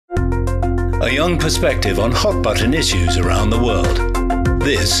A young perspective on hot-button issues around the world.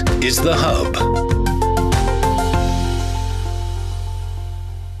 This is The Hub.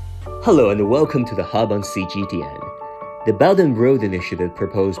 Hello and welcome to The Hub on CGTN. The Belt and Road Initiative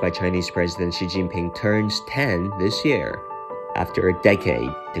proposed by Chinese President Xi Jinping turns 10 this year. After a decade,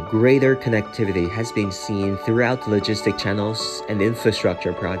 the greater connectivity has been seen throughout the logistic channels and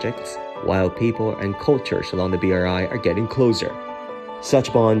infrastructure projects, while people and cultures along the BRI are getting closer.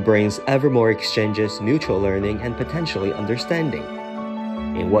 Such bond brings ever more exchanges, mutual learning, and potentially understanding.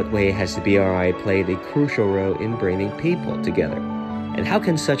 In what way has the BRI played a crucial role in bringing people together? And how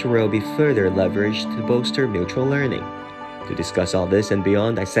can such a role be further leveraged to bolster mutual learning? To discuss all this and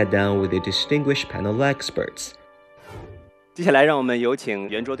beyond, I sat down with a distinguished panel of experts. 接下来让我们有请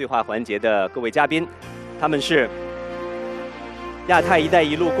圆桌对话环节的各位嘉宾，他们是亚太“一带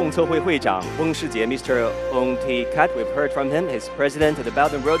一路”共测会会长翁世杰 Mr. Ong Tae-kat. We've heard from him. He's president of the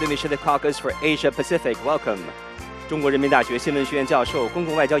Belt and Road Initiative Caucus for Asia Pacific. Welcome. 中国人民大学新闻学院教授、公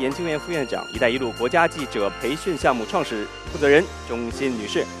共外交研究院副院长、“一带一路”国家记者培训项目创始负责人钟欣女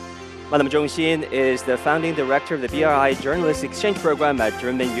士。Madam Zhong Xin is the founding director of the BRI Journalist Exchange Program at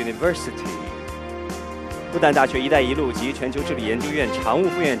German University. 复旦大学“一带一路”及全球治理研究院常务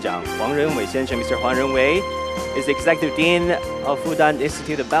副院长黄仁伟先生 Mr. 黄仁伟 is the executive dean of Fudan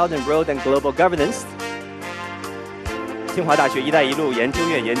Institute of Belt and Road and Global Governance. 清华大学“一带一路”研究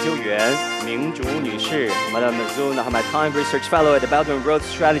院研究员明竹女士 Madam Zhu Nahamatam, research fellow at the Belt and Road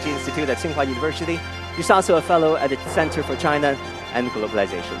Strategy Institute at Tsinghua University. She's also a fellow at the Center for China and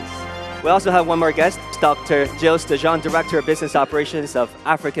Globalizations. We also have one more guest, Dr. Jill Stajan, Director of Business Operations of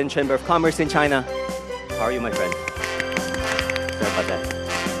African Chamber of Commerce in China. How are you, my friend? Sorry about that.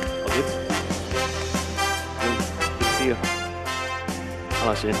 All good? Good to see you. 黄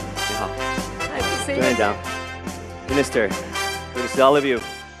老师，你好。朱院长 Minister, good to see all of you.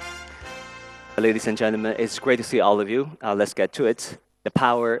 Ladies and gentlemen, it's great to see all of you. Let's get to it. The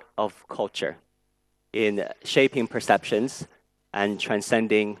power of culture in shaping perceptions and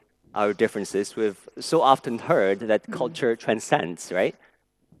transcending our differences. We've so often heard that culture transcends, right?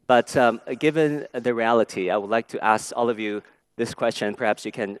 But given the reality, I would like to ask all of you this question. Perhaps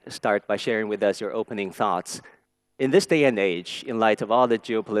you can start by sharing with us your opening thoughts. In this day and age, in light of all the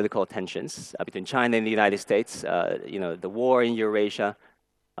geopolitical tensions between China and the United States, the war in Eurasia,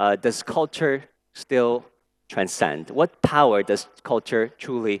 does culture still transcend? What power does culture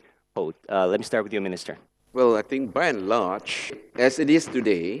truly hold? Let me start with you, Minister. Well, I think by and large, as it is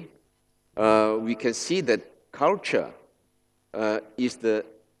today, we can see that culture is the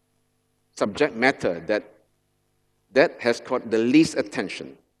subject matter that has caught the least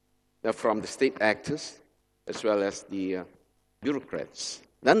attention from the state actors as well as the bureaucrats.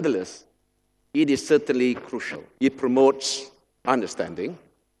 Nonetheless, it is certainly crucial. It promotes understanding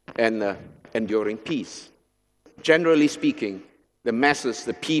and enduring peace. Generally speaking, the masses,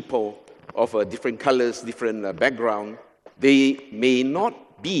 the people of different colors, different background, they may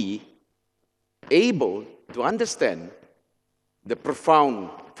not be able to understand the profound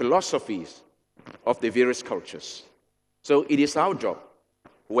philosophies of the various cultures. So it is our job,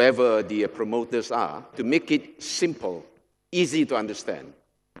 whoever the promoters are, to make it simple, easy to understand,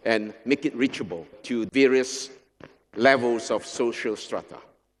 and make it reachable to various levels of social strata.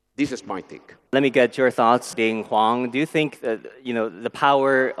 This is my take. Let me get your thoughts, Ding Huang. Do you think that the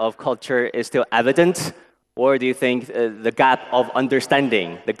power of culture is still evident, or do you think the gap of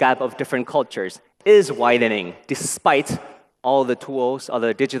understanding, the gap of different cultures, is widening despite all the tools, all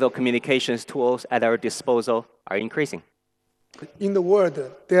the digital communications tools at our disposal are increasing? In the world,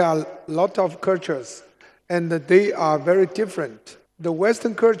 there are a lot of cultures, and they are very different. The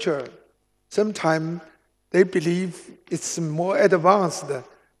Western culture, sometimes they believe it's more advanced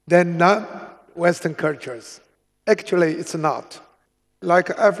than non-Western cultures. Actually, it's not. Like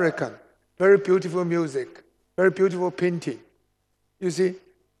African, very beautiful music, very beautiful painting. You see,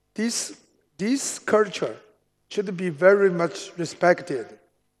 this culture should be very much respected.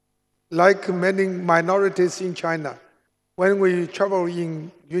 Like many minorities in China, when we travel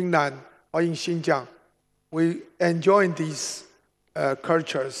in Yunnan or in Xinjiang, we enjoy these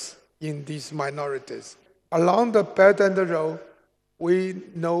cultures in these minorities. Along the Belt and the Road, we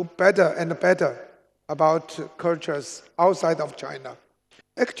know better and better about cultures outside of China.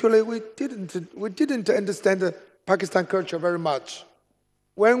 Actually, we didn't understand the Pakistan culture very much.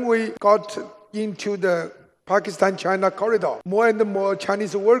 When we got into the Pakistan-China corridor, more and more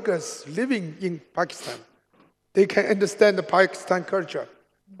Chinese workers living in Pakistan, they can understand the Pakistan culture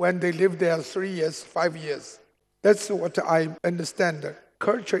when they live there 3 years, 5 years. That's what I understand.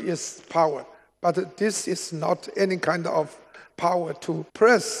 Culture is power, but this is not any kind of power to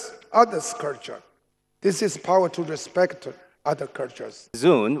press others' culture. This is power to respect other cultures.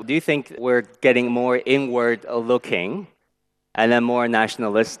 Zoon, do you think we're getting more inward looking and then more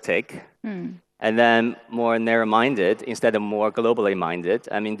nationalistic and then more narrow-minded instead of more globally minded?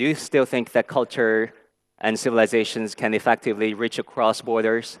 I mean, do you still think that culture and civilizations can effectively reach across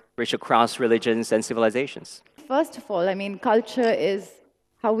borders, reach across religions and civilizations? First of all, I mean, culture is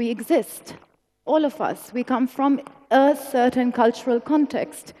how we exist. All of us, we come from a certain cultural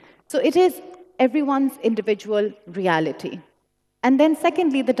context. So it is everyone's individual reality. And then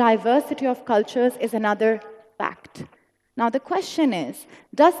secondly, the diversity of cultures is another fact. Now the question is,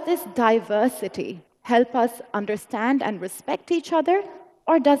 does this diversity help us understand and respect each other,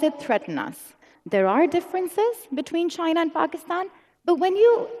 or does it threaten us? There are differences between China and Pakistan, but when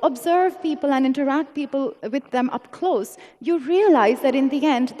you observe people and interact with them up close, you realize that in the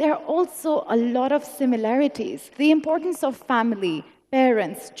end, there are also a lot of similarities. The importance of family,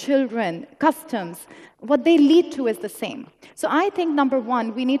 parents, children, customs, what they lead to is the same. So I think, number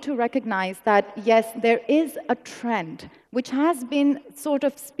one, we need to recognize that, yes, there is a trend which has been sort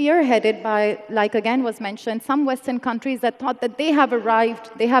of spearheaded by, like again was mentioned, some Western countries that thought that they have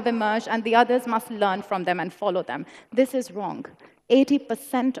arrived, they have emerged, and the others must learn from them and follow them. This is wrong.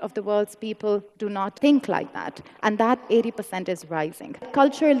 80% of the world's people do not think like that, and that 80% is rising.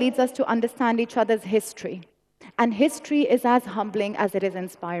 Culture leads us to understand each other's history. And history is as humbling as it is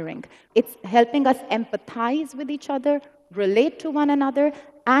inspiring. It's helping us empathize with each other, relate to one another,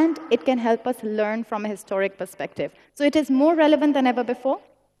 and it can help us learn from a historic perspective. So it is more relevant than ever before.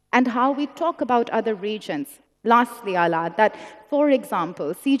 And how we talk about other regions. Lastly, I'll add that, for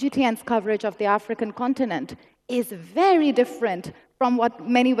example, CGTN's coverage of the African continent is very different from what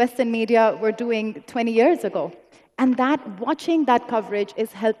many Western media were doing 20 years ago. And that watching that coverage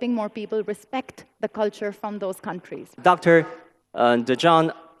is helping more people respect the culture from those countries. Dr. De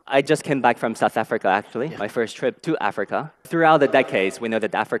Jong, I just came back from South Africa, actually, my first trip to Africa. Throughout the decades, we know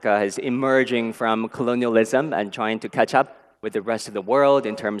that Africa is emerging from colonialism and trying to catch up with the rest of the world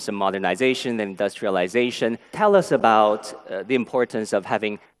in terms of modernization and industrialization. Tell us about the importance of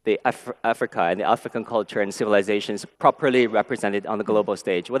having the Africa and the African culture and civilizations properly represented on the global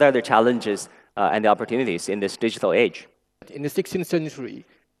stage. What are the challenges and the opportunities in this digital age? In the 16th century,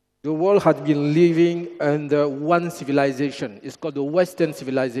 the world had been living under one civilization. It's called the Western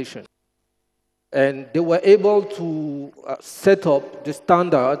civilization. And they were able to set up the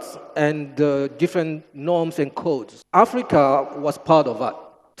standards and the different norms and codes. Africa was part of that.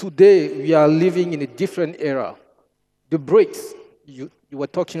 Today, we are living in a different era. The BRICS, you were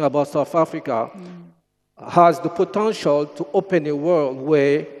talking about South Africa, has the potential to open a world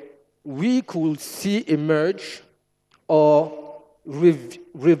where we could see emerge or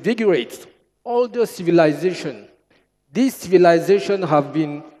revigorate all the civilization. These civilizations have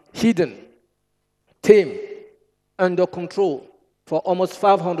been hidden, tamed, under control for almost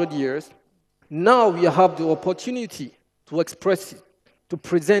 500 years. Now we have the opportunity to express it, to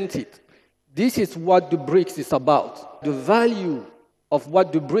present it. This is what the BRICS is about. The value of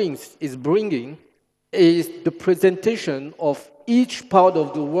what the BRICS is bringing is the presentation of each part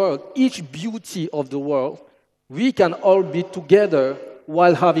of the world, each beauty of the world. We can all be together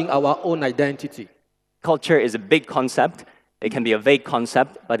while having our own identity. Culture is a big concept. It can be a vague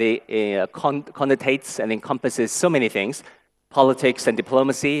concept, but it connotates and encompasses so many things. Politics and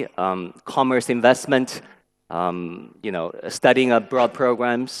diplomacy, commerce, investment, studying abroad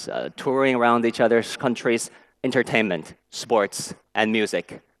programs, touring around each other's countries, entertainment, sports, and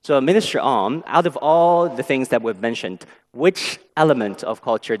music. So, Minister Ahn, out of all the things that we've mentioned, which element of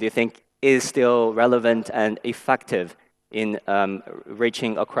culture do you think is still relevant and effective in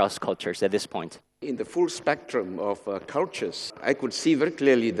reaching across cultures at this point? In the full spectrum of cultures, I could see very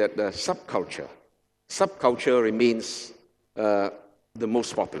clearly that the subculture remains the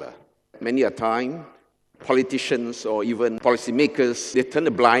most popular. Many a time, politicians or even policymakers, they turn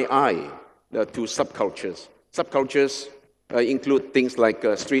a blind eye to subcultures. Subcultures include things like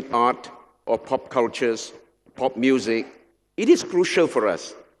street art or pop cultures, pop music. It is crucial for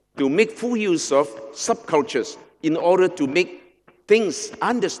us to make full use of subcultures in order to make things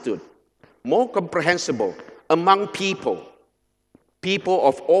understood, more comprehensible among people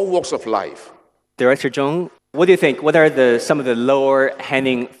of all walks of life. Director Zhong, what do you think? What are some of the lower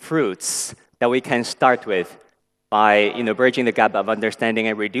hanging fruits that we can start with by bridging the gap of understanding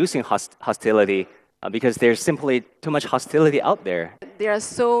and reducing hostility? Because there's simply too much hostility out there. There are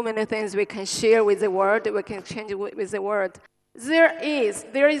so many things we can share with the world, we can change with the world. There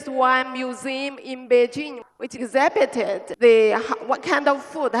is one museum in Beijing which exhibited what kind of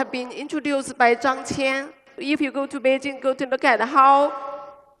food have been introduced by Zhang Qian. if you go to Beijing, go to look at how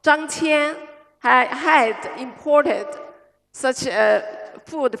Zhang Qian had imported such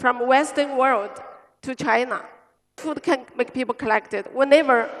food from Western world to China. Food can make people collected.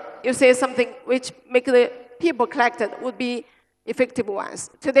 Whenever you say something which make the people collected would be effective ones.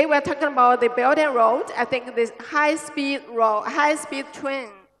 Today we're talking about the Belt and Road. I think this high-speed train.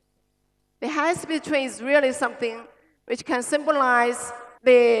 The high-speed train is really something which can symbolize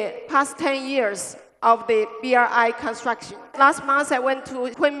the past 10 years of the BRI construction. Last month I went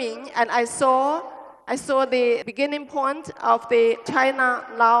to Kunming and I saw the beginning point of the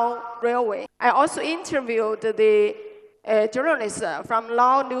China-Lao Railway. I also interviewed the journalists from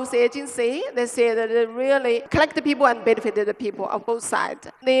Lao News Agency. They said that they really collect the people and benefited the people of both sides.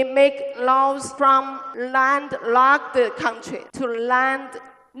 They make laws from landlocked country to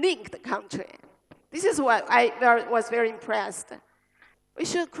land-linked country. This is what I was very impressed.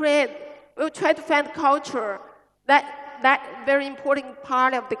 We'll try to find culture, that very important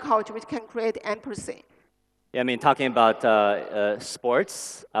part of the culture which can create empathy. Yeah, I mean, talking about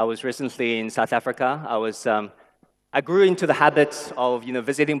sports, I was recently in South Africa. I grew into the habit of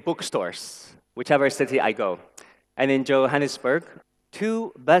visiting bookstores, whichever city I go. And in Johannesburg,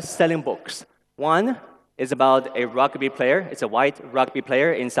 2 best-selling books. One is about a rugby player. It's a white rugby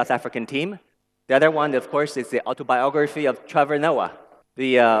player in South African team. The other one, of course, is the autobiography of Trevor Noah,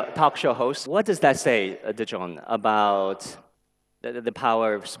 the talk show host. What does that say, De Jong, about the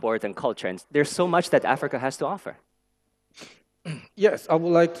power of sport and culture? And there's so much that Africa has to offer. Yes, I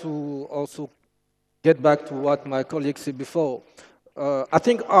would like to also get back to what my colleague said before. I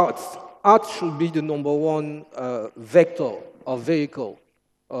think art should be the #1 vector or vehicle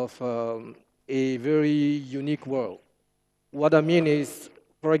of a very unique world. What I mean is,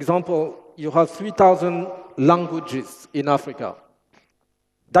 for example, you have 3,000 languages in Africa.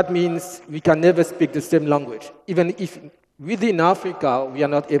 That means we can never speak the same language, even if within Africa we are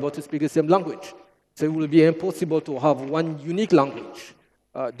not able to speak the same language. So it will be impossible to have one unique language.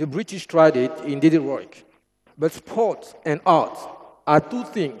 The British tried it, it didn't work. But sport and art are 2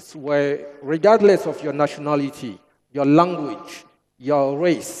 things where, regardless of your nationality, your language, your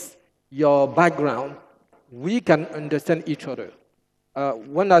race, your background, we can understand each other.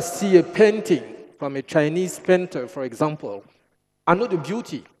 When I see a painting from a Chinese painter, for example, I know the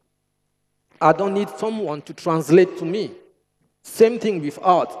beauty. I don't need someone to translate to me. Same thing with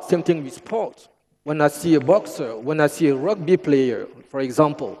art, same thing with sport. When I see a boxer, when I see a rugby player, for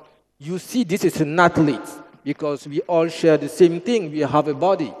example, you see this is an athlete because we all share the same thing. We have a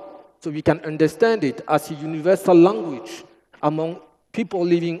body. So we can understand it as a universal language among people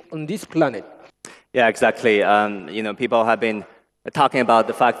living on this planet. Yeah, exactly. People have been talking about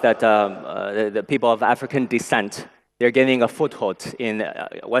the fact that the people of African descent, they're gaining a foothold in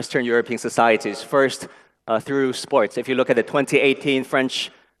Western European societies, first through sports. If you look at the 2018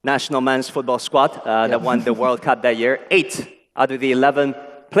 French national men's football squad that won the World Cup that year, 8 out of the 11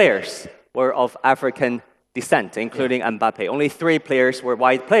 players were of African descent, including Mbappe. Only 3 players were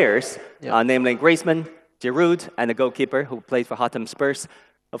white players, namely Griezmann, Giroud, and the goalkeeper who played for Tottenham Spurs.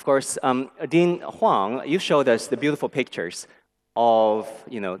 Of course, Dean Huang, you showed us the beautiful pictures of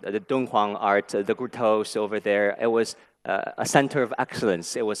the Dunhuang art, the grottos over there. It was a center of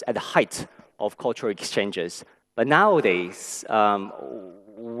excellence. It was at the height of cultural exchanges. But nowadays,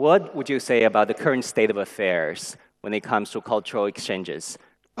 what would you say about the current state of affairs when it comes to cultural exchanges?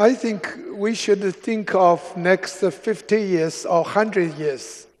 I think we should think of next 50 years or 100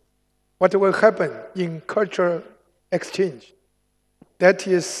 years, what will happen in cultural exchange. That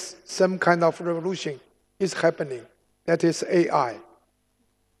is some kind of revolution is happening. That is AI.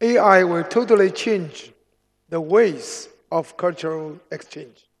 AI will totally change the ways of cultural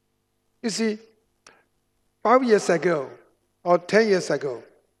exchange. You see, 5 years ago or 10 years ago,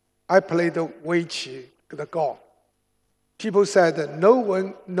 I played the Weiqi, the Go. People said that no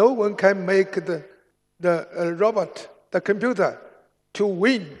one can make the robot, the computer, to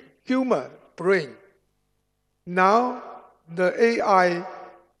win human brain. Now, the AI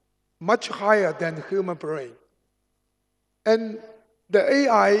much higher than human brain. And the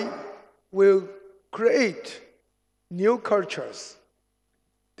AI will create new cultures.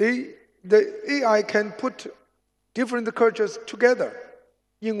 The AI can put different cultures together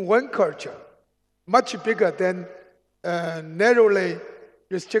in one culture, much bigger than narrowly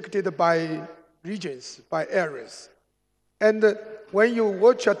restricted by regions, by areas. And when you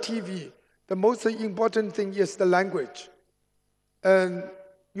watch a TV, the most important thing is the language. And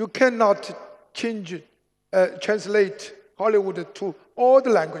you cannot translate Hollywood to all the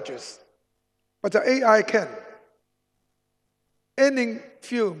languages, but the AI can. Any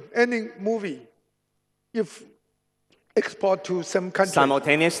film, any movie, if export to some country.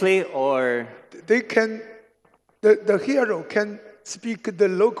 Simultaneously, or They can, the hero can speak the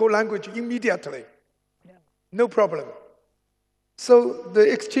local language immediately. No problem. So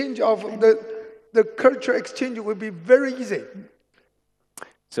the exchange of the culture exchange will be very easy.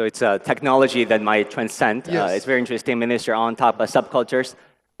 so it's a technology that might transcend. Yes. It's very interesting, Minister, on top of subcultures.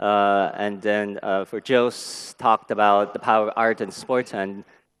 And then for Jill's talked about the power of art and sports, and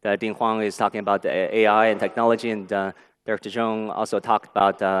Ding Huang is talking about the AI and technology, and Dr. Zhong also talked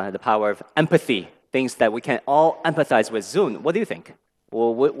about the power of empathy, things that we can all empathize with. Zun, what do you think?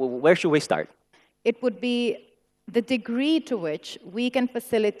 Well, where should we start? It would be the degree to which we can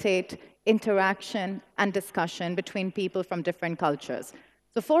facilitate interaction and discussion between people from different cultures.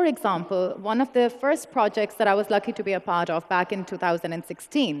 So for example, one of the first projects that I was lucky to be a part of back in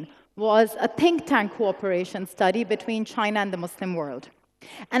 2016 was a think tank cooperation study between China and the Muslim world.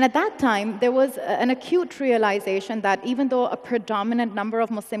 And at that time, there was an acute realization that even though a predominant number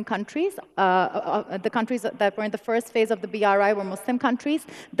of Muslim countries, the countries that were in the first phase of the BRI were Muslim countries,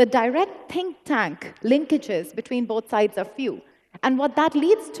 the direct think tank linkages between both sides are few. And what that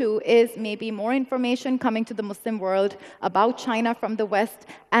leads to is maybe more information coming to the Muslim world about China from the West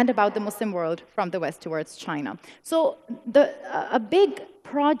and about the Muslim world from the West towards China. So a big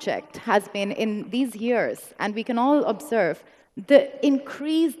project has been in these years, and we can all observe the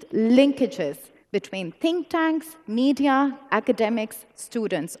increased linkages between think tanks, media, academics,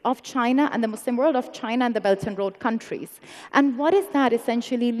 students of China and the Muslim world, of China and the Belt and Road countries. And what is that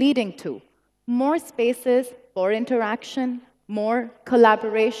essentially leading to? More spaces for interaction, more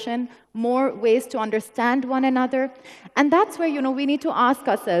collaboration, more ways to understand one another. And that's where, we need to ask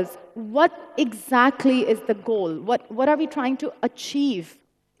ourselves, what exactly is the goal? What are we trying to achieve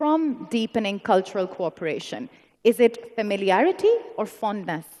from deepening cultural cooperation? Is it familiarity or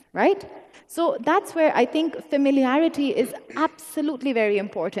fondness, right? So that's where I think familiarity is absolutely very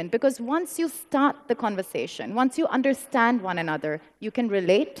important, because once you start the conversation, once you understand one another, you can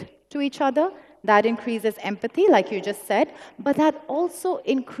relate to each other. That increases empathy, like you just said, but that also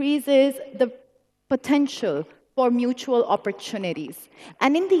increases the potential for mutual opportunities.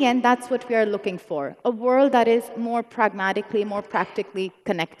 And in the end, that's what we are looking for, a world that is more pragmatically, more practically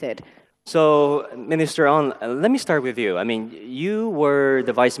connected. So, Minister On, let me start with you. I mean, you were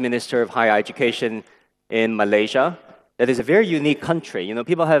the Vice Minister of Higher Education in Malaysia. That is a very unique country.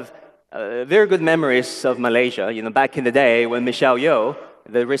 People have very good memories of Malaysia. Back in the day when Michelle Yeoh,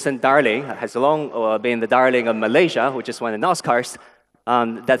 the recent darling, has long been the darling of Malaysia, who just won the Oscars,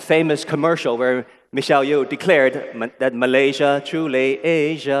 that famous commercial where Michelle Yeoh declared that Malaysia, truly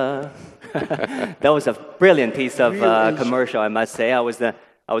Asia. That was a brilliant piece of commercial, I must say.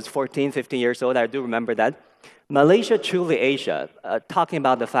 I was 14, 15 years old. I do remember that. Malaysia, truly Asia, talking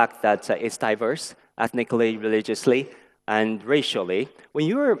about the fact that it's diverse, ethnically, religiously, and racially. When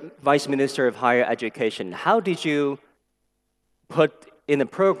you were Vice Minister of Higher Education, how did you put in a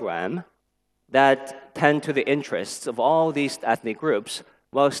program that tend to the interests of all these ethnic groups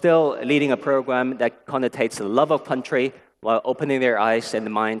while still leading a program that connotates the love of country while opening their eyes and the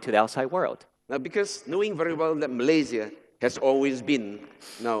mind to the outside world? Now, because knowing very well that Malaysia has always been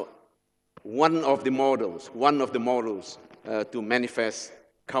one of the models to manifest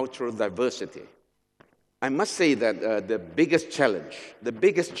cultural diversity. I must say that the biggest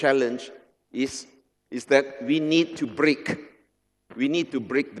challenge is that we need to break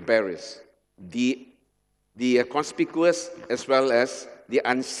the barriers, the conspicuous as well as the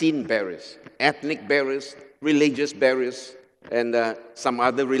unseen barriers, ethnic barriers, religious barriers, and some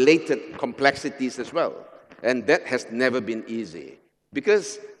other related complexities as well. And that has never been easy.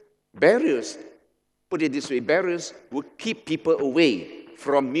 Because barriers, put it this way, barriers will keep people away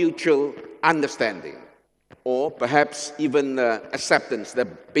from mutual understanding, or perhaps even acceptance, the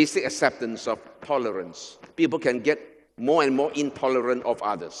basic acceptance of tolerance. People can get more and more intolerant of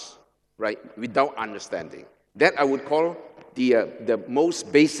others, right, without understanding. That I would call the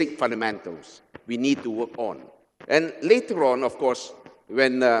most basic fundamentals we need to work on. And later on, of course,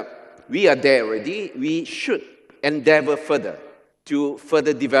 when we are there already, we should endeavor further to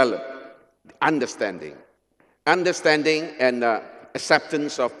further develop understanding and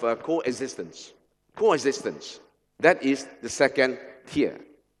acceptance of coexistence. That is the second tier.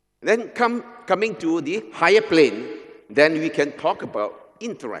 Then coming to the higher plane, then we can talk about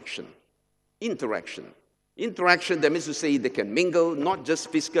interaction. Interaction, that means to say they can mingle, not just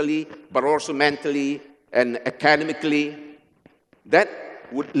physically, but also mentally and academically. That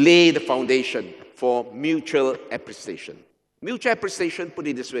would lay the foundation for mutual appreciation. Mutual appreciation, put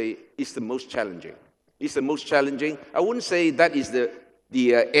it this way, is the most challenging. It's the most challenging. I wouldn't say that is the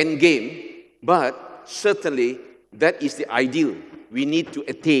end game, but certainly that is the ideal we need to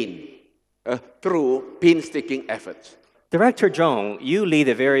attain through painstaking efforts. Director Zhong, you lead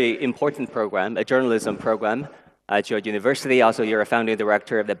a very important program, a journalism program at your university. Also, you're a founding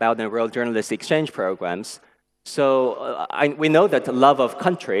director of the Belt and Road Journalist Exchange programs. So we know that the love of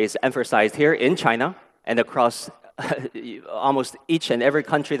country is emphasized here in China and across almost each and every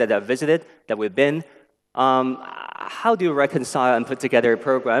country that I've visited, that we've been. How do you reconcile and put together a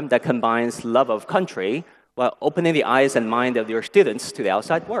program that combines love of country while opening the eyes and mind of your students to the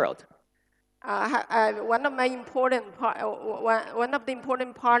outside world? One of the important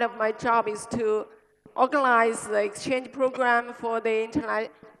part of my job is to organize the exchange program for the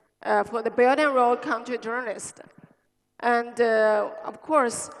Belt and Road country journalists, and of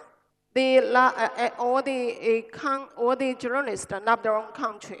course, all the journalists love their own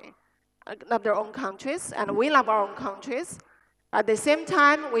country, love their own countries, and we love our own countries. At the same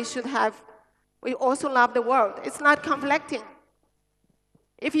time, we also love the world. It's not conflicting.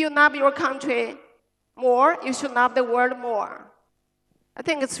 If you love your country more, you should love the world more. I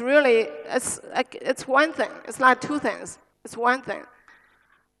think it's one thing. It's not two things. It's one thing.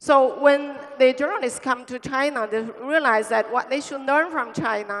 So when the journalists come to China, they realize that what they should learn from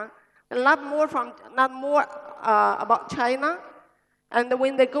China, they love more about China, and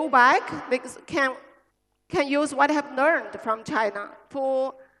when they go back, they can use what they have learned from China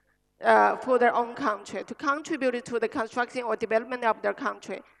for their own country, to contribute to the construction or development of their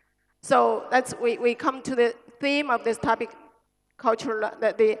country. So we come to the theme of this topic,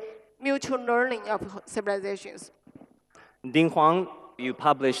 the mutual learning of civilizations. Ding Huang, you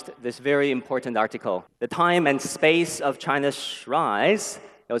published this very important article, The Time and Space of China's Rise.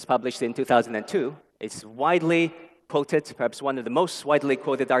 It was published in 2002. It's widely quoted, perhaps one of the most widely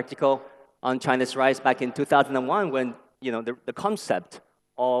quoted article on China's rise back in 2001 when the concept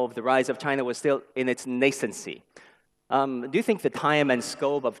of the rise of China was still in its nascency. Do you think the time and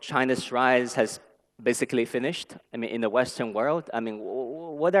scope of China's rise has basically finished? I mean, in the Western world? I mean,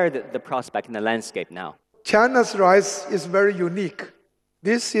 what are the prospects in the landscape now? China's rise is very unique.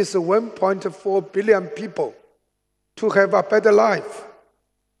 This is 1.4 billion people to have a better life.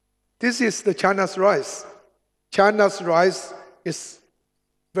 This is the China's rise. China's rise is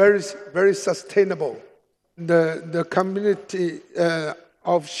very, very sustainable. The community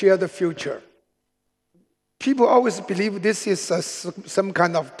of shared future. People always believe this is some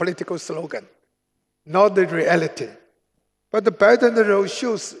kind of political slogan, not the reality. But the Belt and Road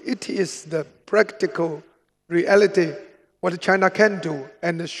shows it is the practical reality, what China can do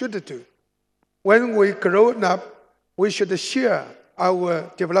and should do. When we grow up, we should share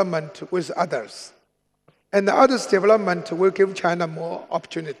our development with others. And the others' development will give China more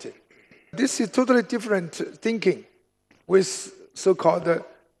opportunity. This is totally different thinking with so-called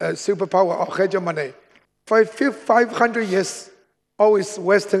superpower or hegemony. For 500 years, always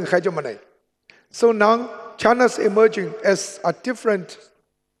Western hegemony. So now China's emerging as a different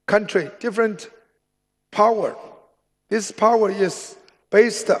country, different power. This power is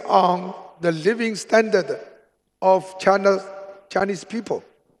based on the living standard of Chinese people.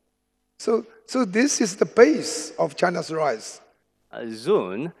 So this is the base of China's rise.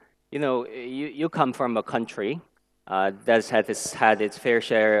 Zun, you come from a country that's had its fair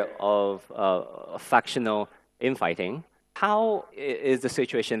share of factional infighting. How is the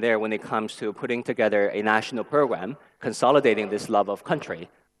situation there when it comes to putting together a national program, consolidating this love of country,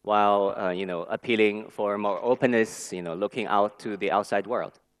 while appealing for more openness, looking out to the outside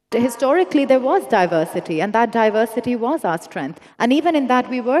world? Historically, there was diversity, and that diversity was our strength. And even in that,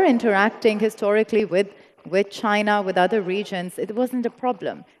 we were interacting historically with China, with other regions. It wasn't a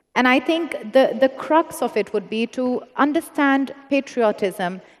problem. And I think the crux of it would be to understand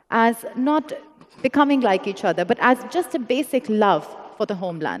patriotism as not becoming like each other, but as just a basic love for the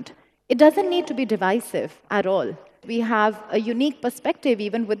homeland. It doesn't need to be divisive at all. We have a unique perspective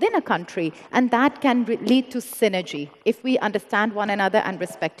even within a country, and that can lead to synergy if we understand one another and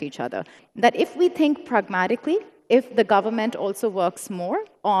respect each other. That if we think pragmatically, if the government also works more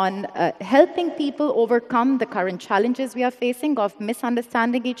on helping people overcome the current challenges we are facing of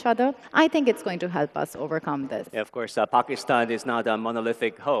misunderstanding each other, I think it's going to help us overcome this. Yeah, of course, Pakistan is not a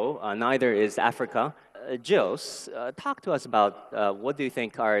monolithic whole, neither is Africa. Jills, talk to us about what do you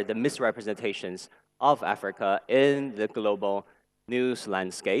think are the misrepresentations of Africa in the global news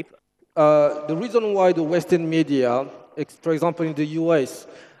landscape? The reason why the Western media, for example in the US,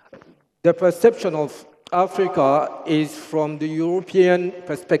 the perception of Africa is from the European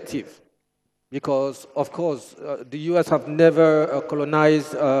perspective. Because, of course, the US have never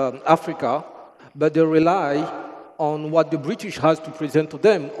colonized Africa, but they rely on what the British has to present to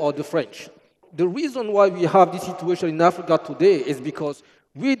them or the French. the reason why we have this situation in Africa today is because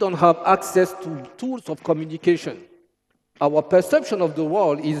we don't have access to tools of communication. Our perception of the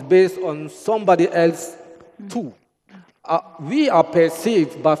world is based on somebody else's tool. We are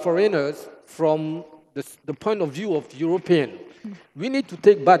perceived by foreigners from the point of view of European. We need to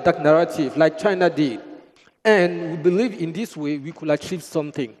take back that narrative like China did. And we believe in this way we could achieve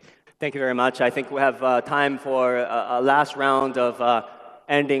something. Thank you very much. I think we have time for a last round of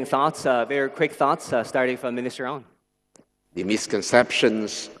ending thoughts, very quick thoughts, starting from Minister On. The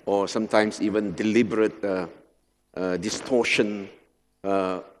misconceptions or sometimes even deliberate distortion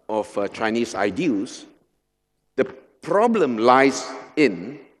of Chinese ideals, the problem lies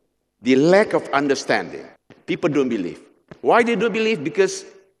in the lack of understanding. People don't believe. Why they don't believe? Because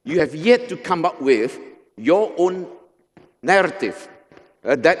you have yet to come up with your own narrative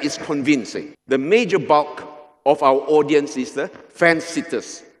that is convincing. The major bulk of our audience is the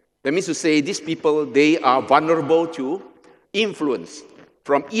fence-sitters. That means to say these people, they are vulnerable to influence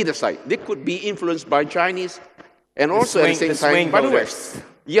from either side. They could be influenced by Chinese and also at the same time by the West.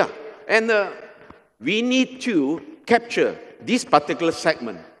 Yeah, and we need to capture this particular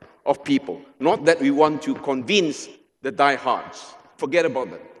segment of people, not that we want to convince the diehards. Forget about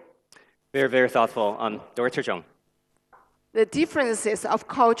that. Very, very thoughtful. Dr. Zhong. The differences of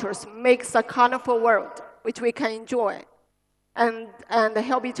cultures makes a colorful world which we can enjoy and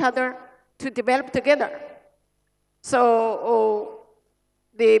help each other to develop together. So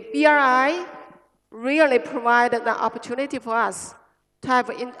the BRI really provided the opportunity for us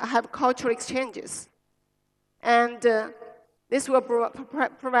to have cultural exchanges. And this will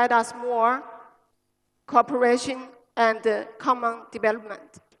provide us more cooperation and common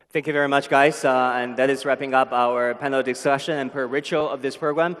development. Thank you very much, guys. And that is wrapping up our panel discussion. And per ritual of this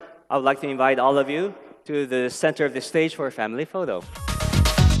program, I would like to invite all of you to the center of the stage for a family photo.